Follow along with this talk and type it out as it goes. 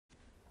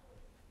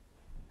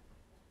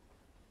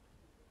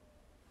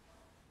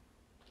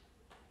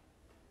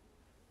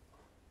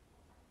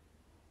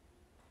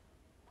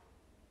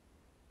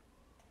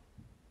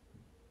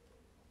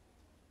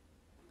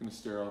gonna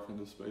stare off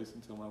into space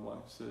until my wife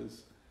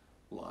says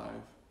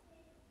live.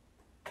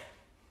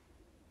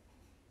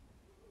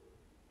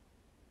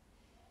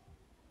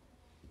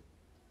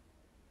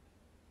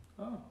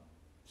 Oh,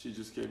 she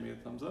just gave me a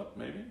thumbs up,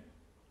 maybe.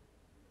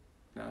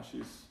 Now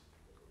she's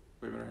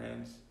waving her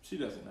hands. She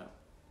doesn't know.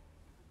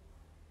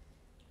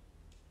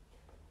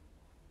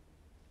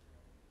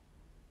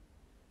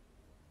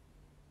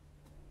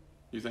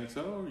 You think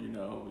so, or you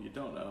know, you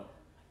don't know?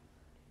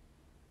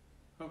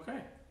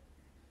 Okay.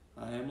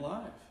 I am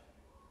live.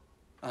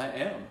 I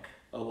am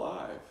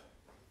alive.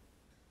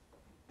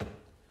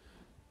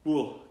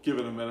 We'll give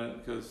it a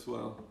minute because,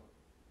 well,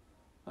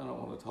 I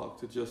don't want to talk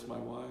to just my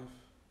wife.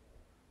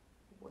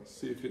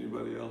 See if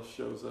anybody else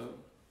shows up.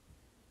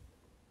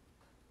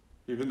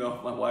 Even though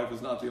my wife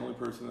is not the only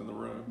person in the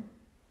room.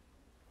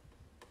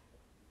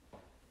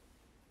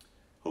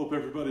 Hope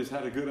everybody's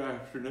had a good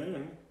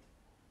afternoon.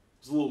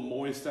 It's a little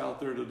moist out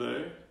there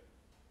today,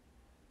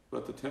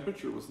 but the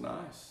temperature was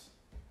nice.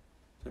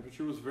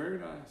 Temperature was very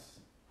nice.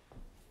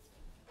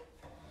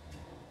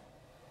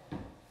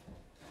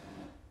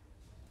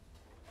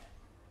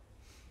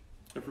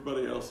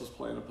 Everybody else is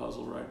playing a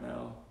puzzle right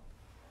now.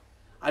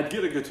 I'd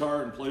get a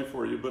guitar and play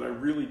for you, but I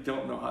really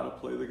don't know how to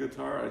play the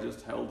guitar. I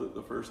just held it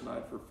the first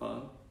night for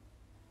fun.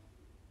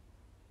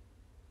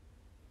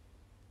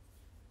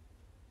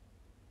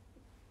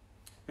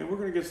 And we're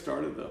going to get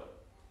started though.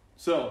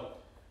 So,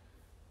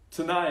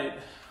 tonight,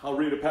 I'll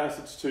read a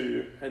passage to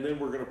you, and then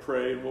we're going to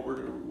pray. And what we're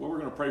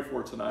going to pray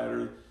for tonight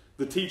are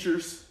the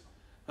teachers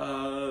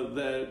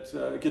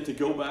that get to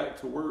go back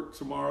to work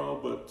tomorrow,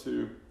 but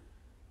to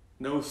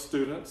know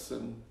students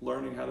and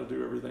learning how to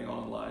do everything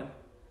online.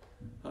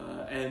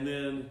 And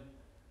then,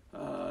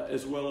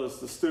 as well as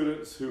the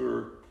students who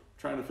are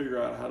trying to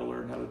figure out how to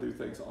learn how to do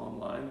things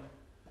online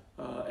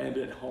and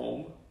at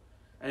home.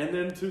 And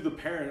then to the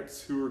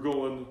parents who are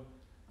going,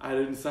 I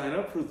didn't sign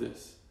up for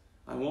this.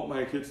 I want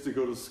my kids to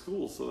go to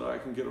school so that I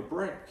can get a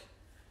break.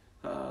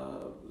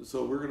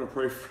 So we're going to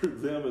pray for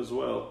them as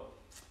well.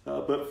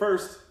 But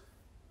first,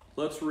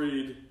 let's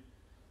read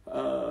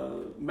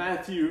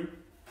Matthew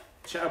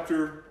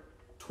chapter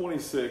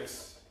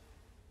 26,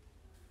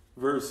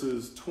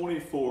 verses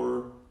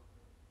 24.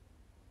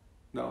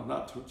 No,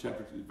 not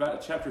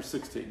chapter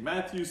 16.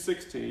 Matthew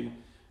 16,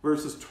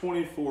 verses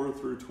 24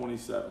 through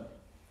 27.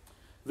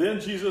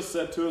 Then Jesus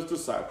said to his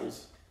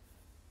disciples,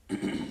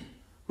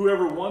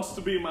 whoever wants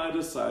to be my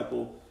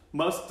disciple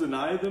must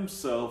deny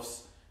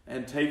themselves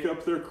and take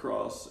up their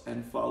cross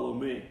and follow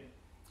me.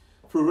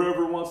 For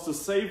whoever wants to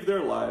save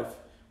their life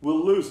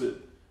will lose it,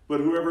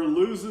 but whoever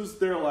loses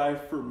their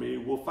life for me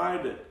will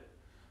find it.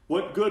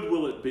 What good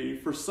will it be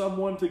for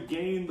someone to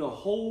gain the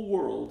whole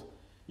world,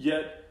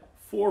 yet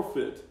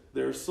forfeit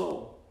their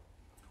soul?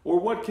 Or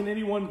what can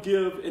anyone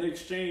give in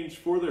exchange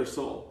for their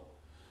soul?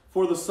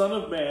 For the Son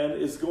of Man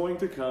is going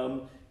to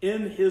come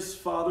in his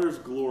Father's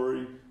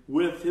glory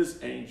with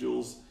his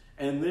angels,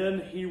 and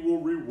then he will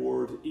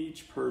reward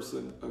each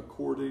person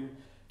according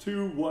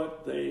to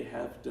what they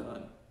have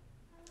done.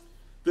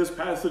 This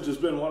passage has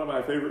been one of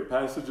my favorite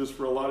passages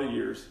for a lot of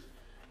years.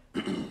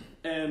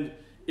 And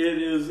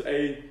it is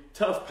a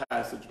tough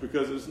passage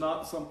because it's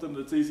not something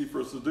that's easy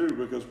for us to do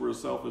because we're a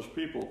selfish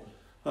people.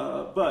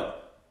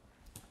 But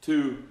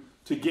to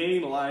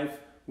gain life,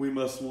 we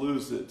must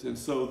lose it. And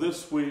so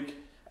this week,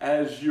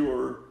 as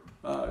you're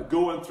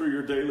going through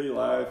your daily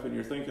life and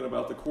you're thinking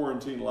about the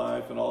quarantine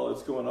life and all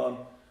that's going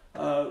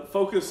on,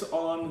 focus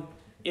on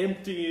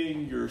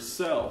emptying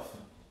yourself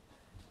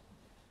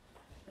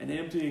and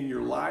emptying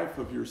your life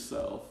of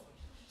yourself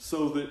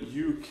so that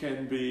you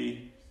can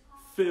be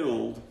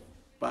filled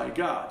by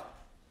God,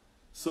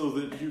 so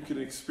that you can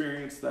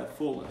experience that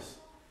fullness.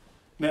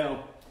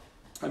 Now,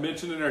 I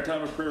mentioned in our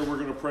time of prayer, we're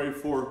going to pray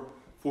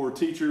for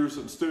teachers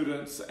and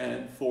students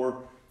and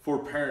for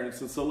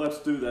parents. And so let's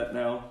do that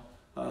now.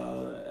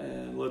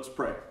 And let's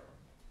pray.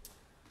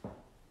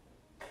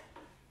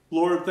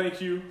 Lord, thank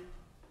you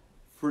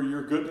for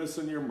your goodness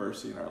and your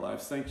mercy in our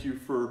lives. Thank you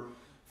for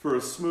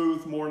a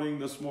smooth morning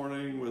this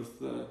morning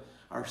with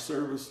our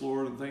service,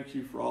 Lord. And thank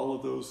you for all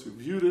of those who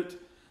viewed it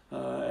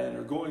and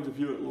are going to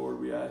view it, Lord.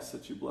 We ask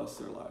that you bless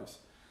their lives.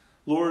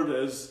 Lord,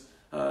 as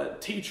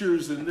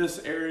teachers in this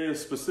area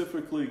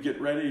specifically get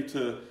ready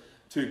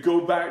to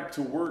go back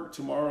to work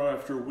tomorrow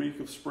after a week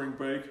of spring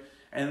break,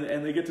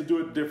 and they get to do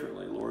it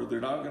differently, Lord. They're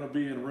not going to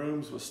be in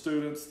rooms with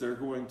students. They're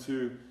going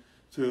to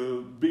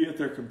be at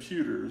their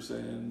computers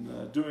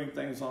and doing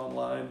things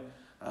online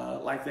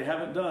like they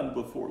haven't done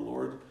before,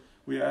 Lord.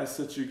 We ask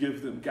that you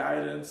give them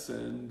guidance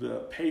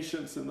and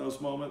patience in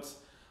those moments,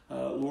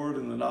 Lord,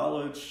 and the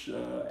knowledge,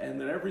 and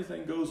that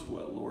everything goes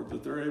well, Lord,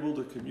 that they're able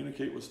to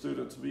communicate with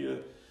students via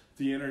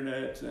the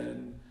internet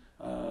and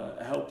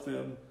help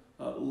them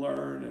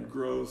learn and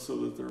grow so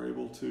that they're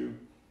able to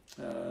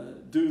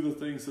do the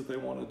things that they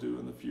want to do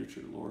in the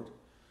future, Lord.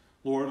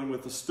 Lord, and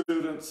with the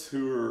students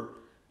who are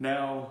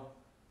now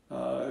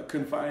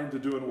confined to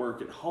doing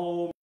work at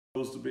home,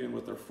 opposed to being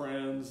with their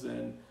friends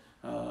and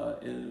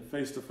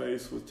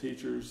face-to-face with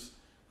teachers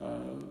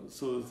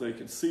so that they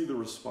can see the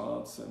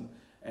response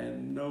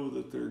and know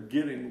that they're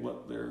getting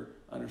what they're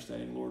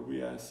understanding. Lord,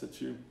 we ask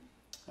that you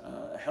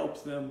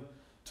help them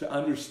to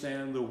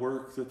understand the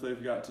work that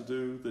they've got to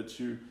do, that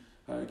you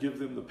give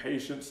them the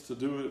patience to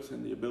do it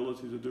and the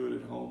ability to do it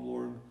at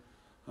home,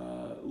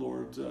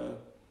 Lord.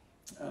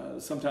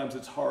 Sometimes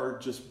it's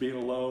hard just being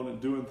alone and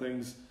doing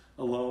things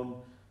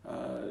alone.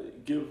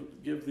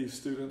 Give these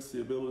students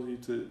the ability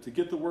to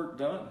get the work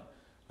done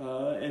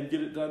and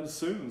get it done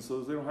soon, so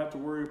that they don't have to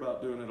worry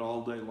about doing it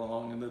all day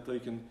long, and that they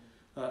can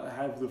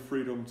have the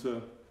freedom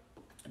to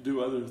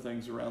do other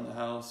things around the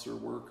house or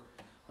work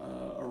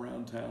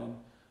around town,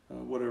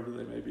 whatever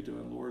they may be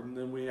doing, Lord. And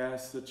then we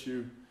ask that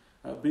you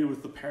be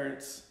with the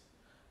parents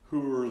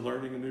who are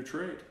learning a new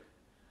trade.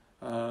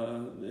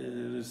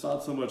 And it's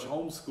not so much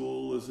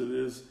homeschool as it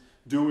is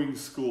doing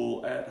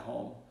school at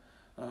home,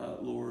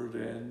 Lord.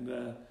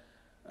 And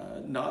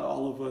not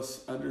all of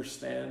us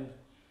understand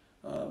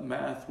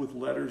math with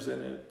letters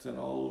in it and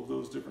all of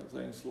those different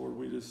things, Lord.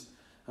 We just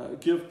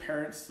give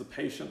parents the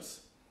patience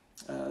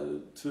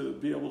to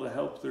be able to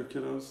help their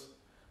kiddos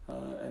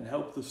and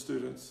help the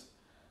students.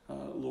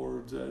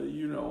 Lord,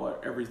 you know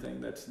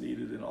everything that's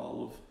needed in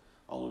all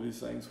of these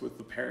things with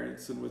the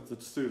parents and with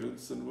the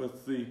students and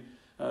with the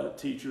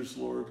teachers,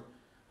 Lord.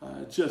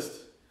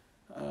 Just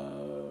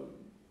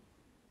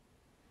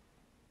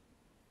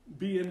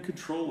be in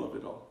control of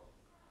it all.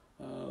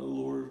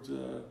 Lord,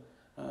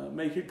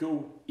 make it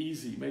go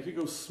easy, make it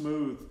go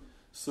smooth,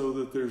 so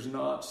that there's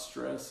not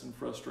stress and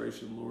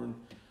frustration, Lord.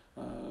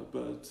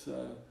 But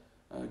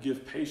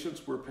give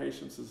patience where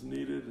patience is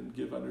needed, and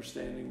give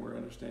understanding where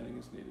understanding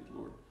is needed,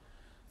 Lord.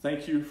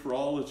 Thank you for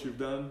all that you've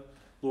done.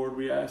 Lord,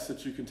 we ask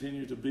that you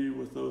continue to be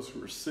with those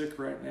who are sick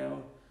right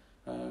now,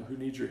 who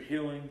need your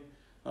healing,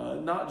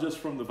 not just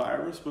from the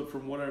virus, but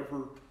from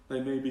whatever they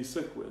may be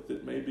sick with.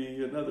 It may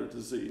be another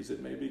disease.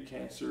 It may be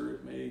cancer.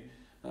 It may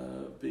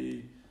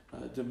be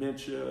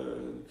dementia.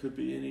 It could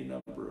be any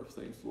number of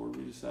things. Lord,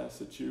 we just ask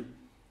that you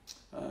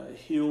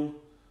heal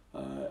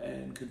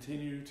and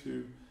continue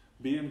to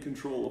be in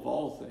control of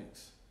all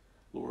things.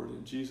 Lord,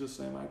 in Jesus'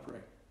 name I pray.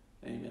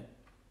 Amen.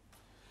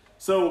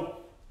 So,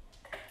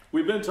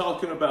 we've been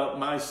talking about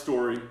my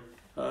story,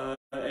 and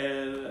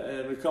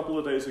a couple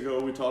of days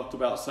ago we talked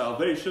about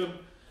salvation,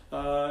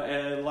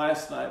 and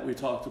last night we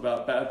talked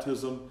about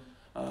baptism,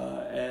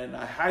 and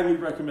I highly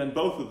recommend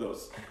both of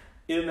those.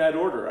 In that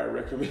order, I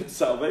recommend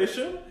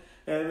salvation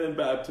and then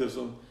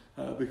baptism,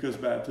 because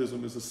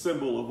baptism is a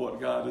symbol of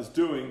what God is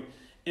doing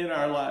in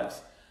our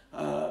lives.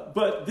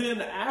 But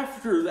then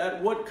after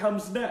that, what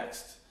comes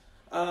next?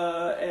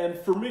 And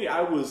for me,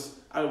 I was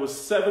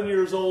 7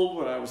 years old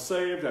when I was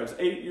saved. I was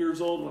 8 years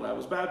old when I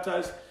was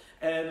baptized.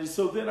 And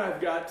so then I've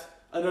got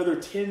another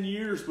 10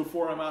 years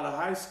before I'm out of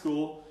high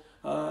school.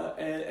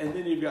 And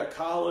then you've got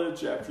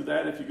college after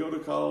that. If you go to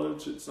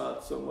college, it's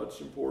not so much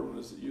important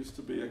as it used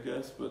to be, I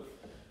guess.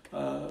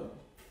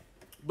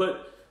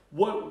 But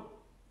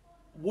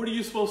what are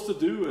you supposed to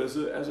do as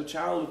a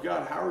child of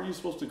God? How are you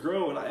supposed to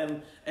grow?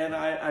 And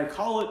I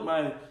call it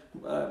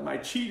my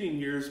cheating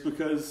years,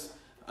 because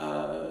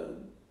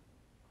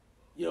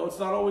it's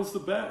not always the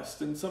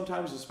best, and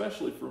sometimes,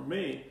 especially for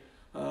me,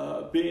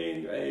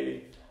 being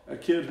a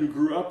kid who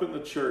grew up in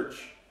the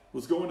church,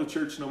 was going to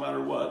church no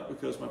matter what,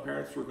 because my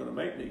parents were going to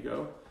make me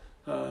go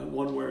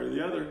one way or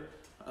the other.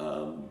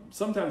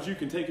 Sometimes you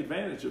can take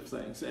advantage of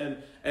things, and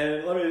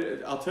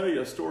I'll tell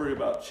you a story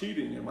about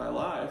cheating in my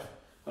life.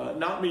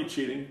 Not me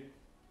cheating.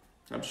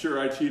 I'm sure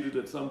I cheated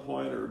at some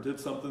point or did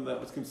something that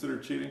was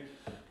considered cheating.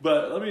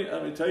 But let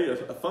me tell you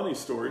a funny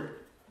story.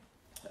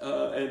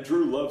 And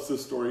Drew loves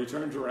this story. He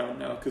turns around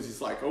now because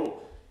he's like,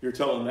 "Oh, you're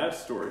telling that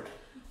story."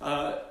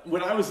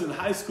 When I was in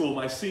high school,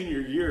 my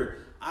senior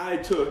year, I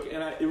took,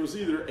 it was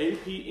either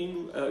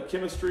AP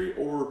chemistry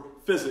or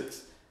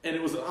physics, and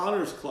it was an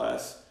honors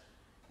class.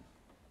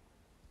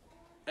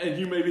 And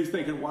you may be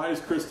thinking, why is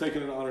Chris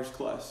taking an honors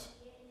class?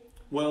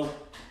 Well,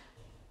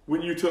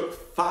 when you took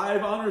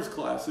 5 honors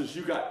classes,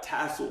 you got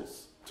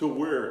tassels to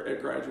wear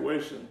at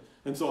graduation.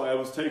 And so I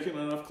was taking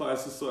enough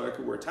classes so I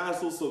could wear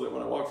tassels, so that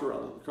when I walked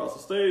around across the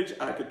stage,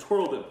 I could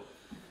twirl them.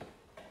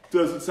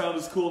 Doesn't sound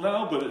as cool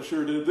now, but it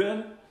sure did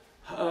then.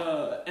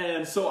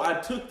 And so I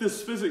took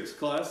this physics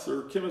class,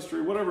 or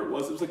chemistry, whatever it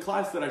was. It was a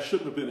class that I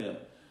shouldn't have been in.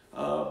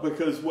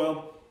 Because,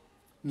 well,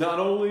 not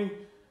only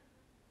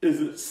is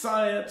it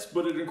science,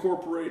 but it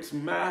incorporates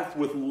math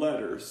with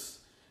letters.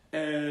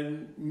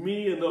 And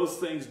me and those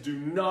things do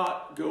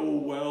not go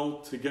well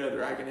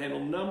together. I can handle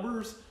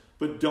numbers,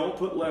 but don't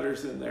put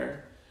letters in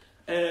there.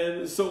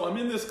 And so I'm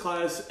in this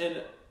class,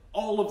 and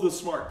all of the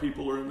smart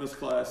people are in this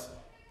class,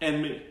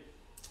 and me.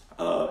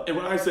 And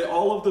when I say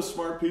all of the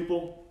smart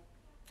people,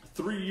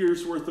 3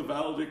 years worth of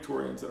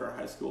valedictorians at our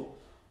high school,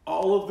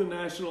 all of the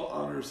National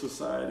Honor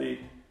Society,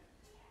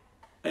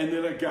 and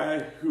then a guy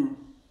who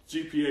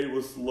GPA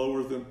was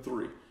lower than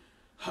 3.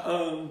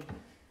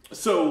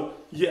 So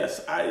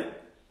yes, I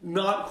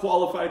not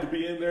qualified to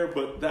be in there,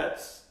 but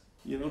that's,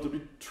 to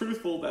be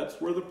truthful, that's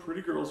where the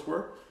pretty girls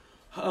were.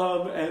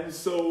 And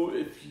so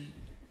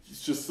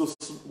it's just so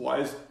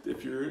wise,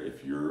 if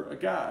you're a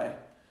guy,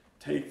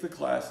 take the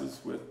classes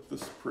with the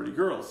pretty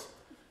girls.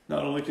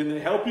 Not only can they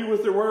help you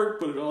with their work,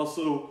 but it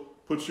also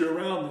puts you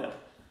around them.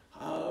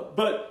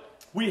 But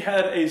we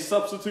had a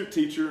substitute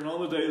teacher, and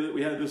on the day that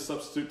we had this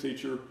substitute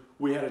teacher,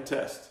 we had a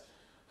test.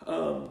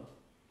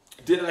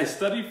 Did I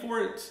study for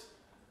it?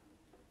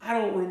 I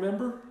don't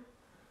remember.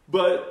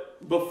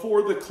 But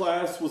before the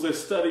class was a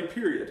study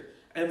period.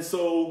 And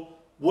so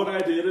what I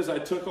did is I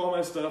took all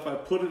my stuff, I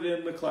put it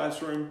in the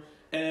classroom,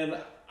 and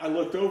I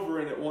looked over,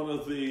 and at one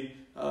of the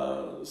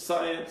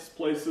science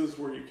places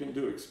where you can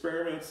do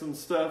experiments and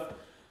stuff.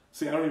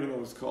 See, I don't even know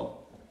what it's called.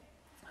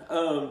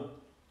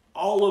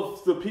 All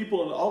of the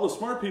people and all the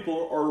smart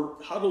people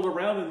are huddled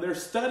around and they're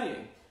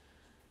studying.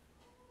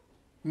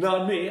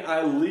 Not me.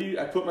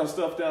 I put my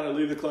stuff down, I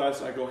leave the class,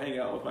 and I go hang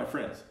out with my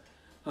friends.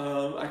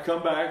 I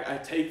come back, I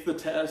take the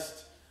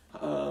test,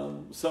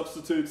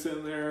 substitutes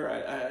in there,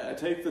 I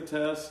take the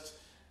test,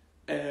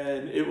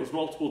 and it was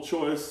multiple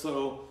choice,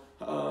 so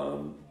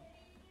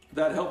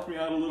that helped me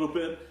out a little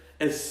bit.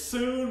 As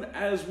soon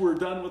as we're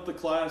done with the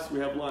class, we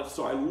have lunch.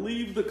 So I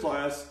leave the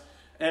class,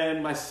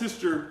 and my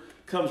sister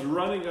comes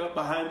running up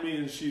behind me,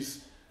 and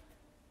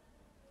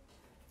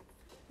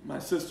my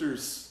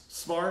sister's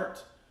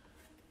smart.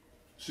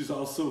 She's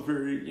also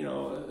very,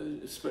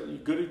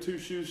 goody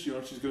two-shoes.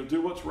 She's going to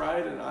do what's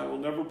right, and I will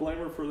never blame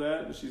her for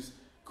that, and she's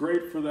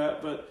great for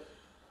that. But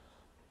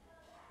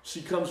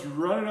she comes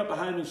running up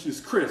behind me, and she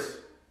says, "Chris,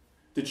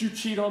 did you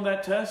cheat on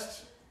that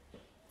test?"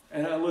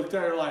 And I looked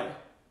at her like,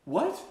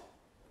 "What?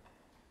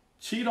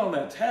 Cheat on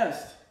that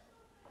test?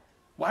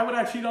 Why would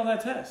I cheat on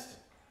that test?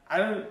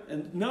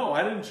 No,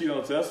 I didn't cheat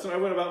on the test, and I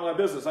went about my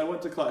business. I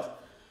went to class."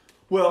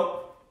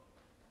 Well,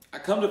 I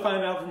come to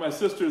find out from my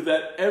sister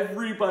that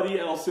everybody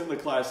else in the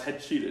class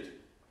had cheated.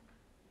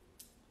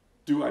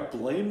 Do I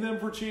blame them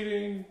for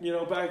cheating?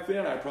 Back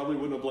then, I probably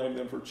wouldn't have blamed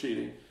them for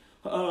cheating.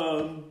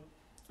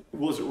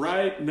 Was it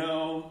right?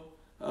 No.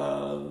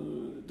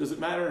 Does it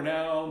matter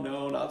now?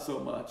 No, not so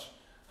much.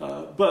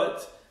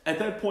 But at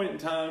that point in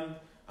time,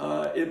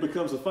 it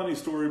becomes a funny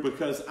story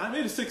because I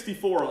made a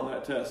 64 on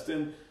that test,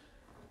 and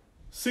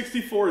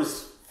 64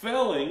 is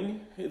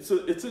failing. It's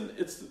an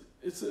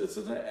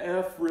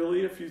F,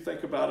 really, if you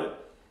think about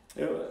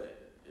it.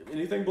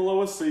 Anything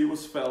below a C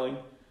was failing,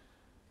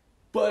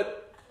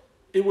 but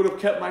it would have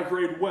kept my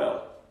grade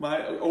well.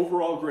 My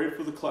overall grade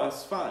for the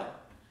class, fine.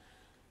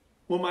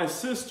 Well, my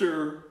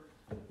sister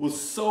was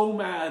so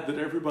mad that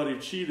everybody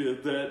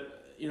cheated that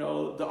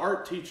the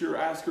art teacher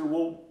asked her,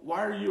 "Well,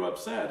 why are you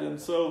upset?" And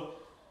so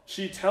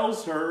she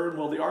tells her,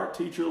 well, the art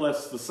teacher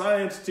lets the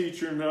science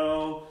teacher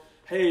know,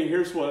 "Hey,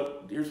 here's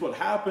what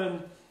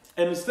happened."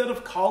 And instead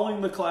of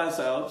calling the class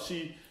out,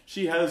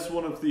 she has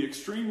one of the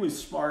extremely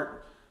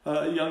smart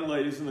young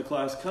ladies in the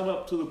class come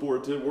up to the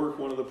board to work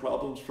one of the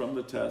problems from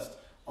the test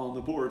on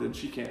the board, and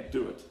she can't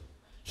do it.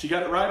 She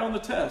got it right on the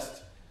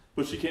test,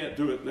 but she can't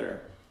do it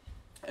there.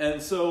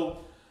 And so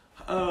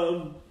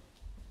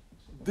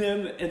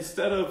then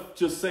instead of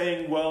just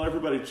saying, well,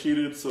 everybody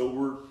cheated,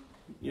 so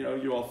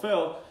you all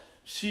failed,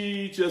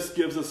 she just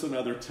gives us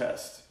another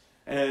test,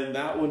 and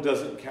that one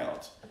doesn't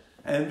count.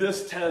 And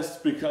this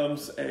test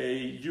becomes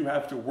you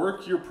have to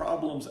work your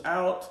problems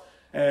out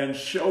and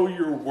show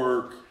your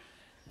work,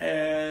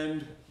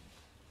 and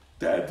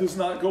that does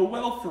not go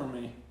well for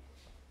me.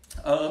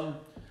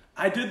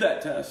 I did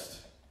that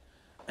test,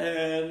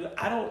 and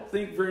I don't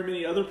think very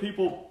many other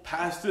people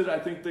passed it. I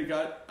think they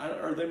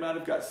might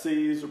have got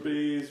C's or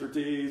B's or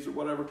D's or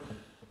whatever,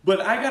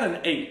 but I got an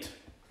 8.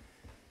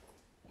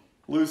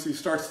 Lucy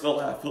starts to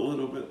laugh a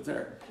little bit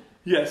there.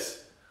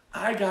 Yes,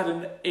 I got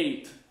an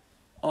 8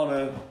 on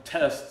a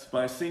test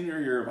my senior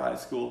year of high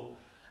school,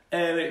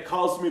 and it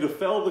caused me to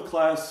fail the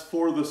class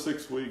for the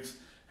 6 weeks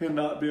and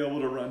not be able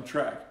to run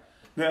track.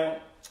 Now,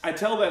 I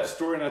tell that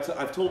story, and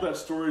I've told that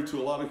story to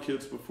a lot of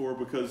kids before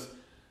because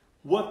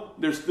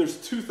there's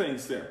 2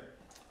 things there.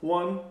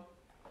 One,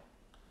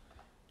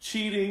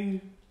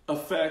 cheating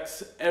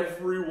affects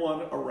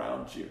everyone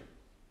around you.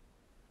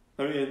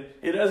 I mean,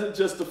 it doesn't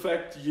just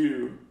affect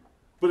you,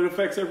 but it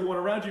affects everyone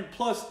around you.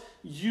 Plus,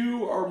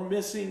 you are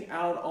missing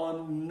out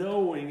on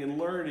knowing and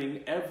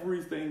learning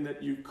everything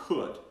that you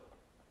could.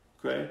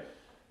 Okay?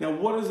 Now,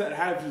 what does that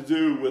have to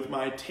do with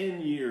my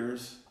 10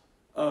 years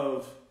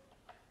of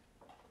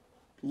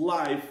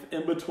life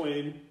in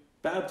between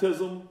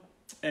baptism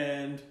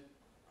and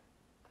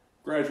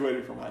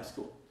graduating from high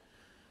school?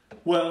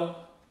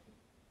 Well,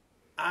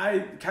 I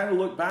kind of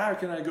look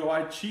back and I go,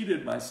 I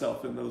cheated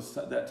myself in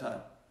that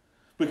time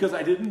because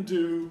I didn't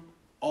do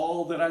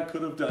all that I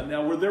could have done.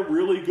 Now, were there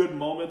really good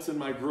moments in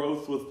my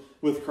growth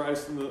with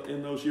Christ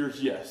in those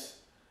years? Yes.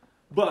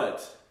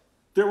 But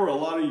there were a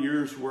lot of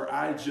years where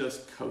I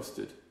just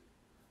coasted.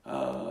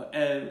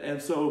 And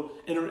so,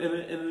 in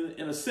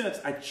a sense,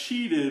 I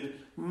cheated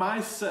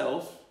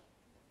myself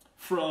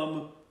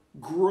from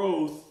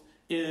growth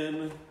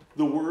in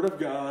the Word of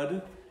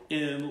God,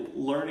 in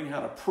learning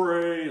how to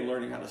pray, and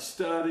learning how to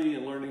study,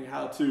 and learning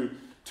how to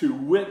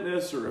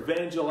witness or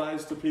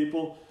evangelize to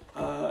people.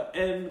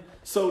 And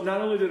so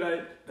not only did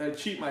I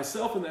cheat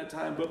myself in that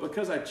time, but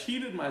because I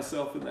cheated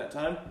myself in that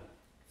time,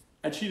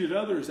 I cheated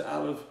others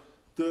out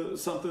of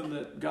something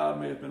that God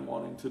may have been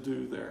wanting to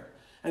do there.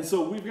 And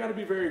so we've got to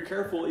be very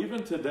careful,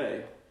 even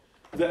today,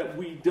 that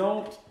we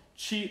don't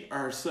cheat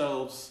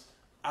ourselves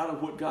out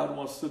of what God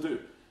wants to do.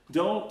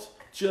 Don't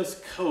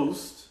just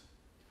coast.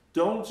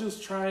 Don't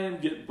just try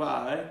and get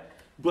by,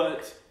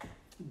 but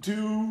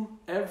do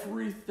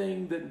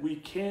everything that we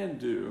can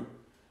do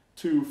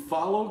to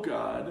follow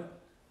God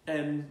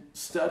and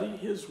study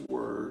His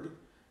Word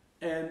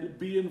and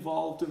be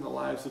involved in the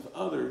lives of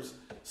others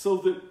so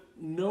that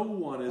no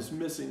one is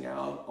missing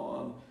out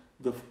on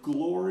the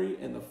glory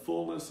and the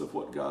fullness of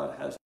what God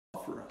has to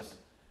offer us.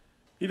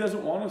 He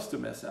doesn't want us to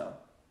miss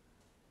out.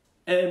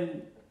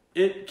 And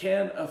it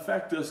can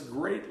affect us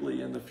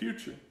greatly in the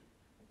future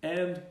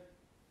and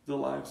the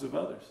lives of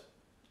others.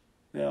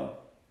 Now,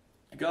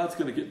 God's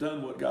going to get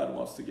done what God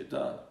wants to get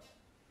done.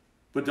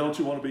 But don't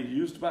you want to be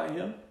used by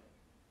Him?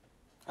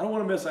 I don't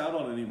want to miss out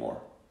on it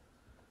anymore.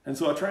 And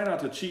so I try not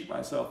to cheat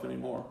myself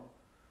anymore.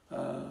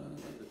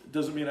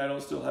 Doesn't mean I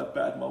don't still have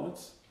bad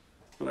moments,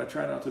 but I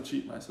try not to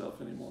cheat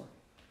myself anymore.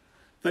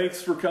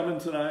 Thanks for coming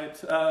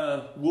tonight.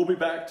 We'll be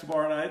back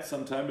tomorrow night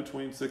sometime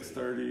between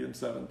 6:30 and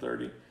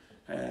 7:30.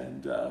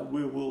 And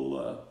we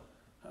will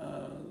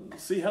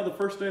see how the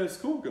first day of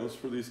school goes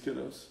for these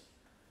kiddos.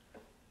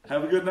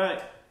 Have a good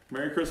night.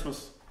 Merry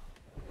Christmas.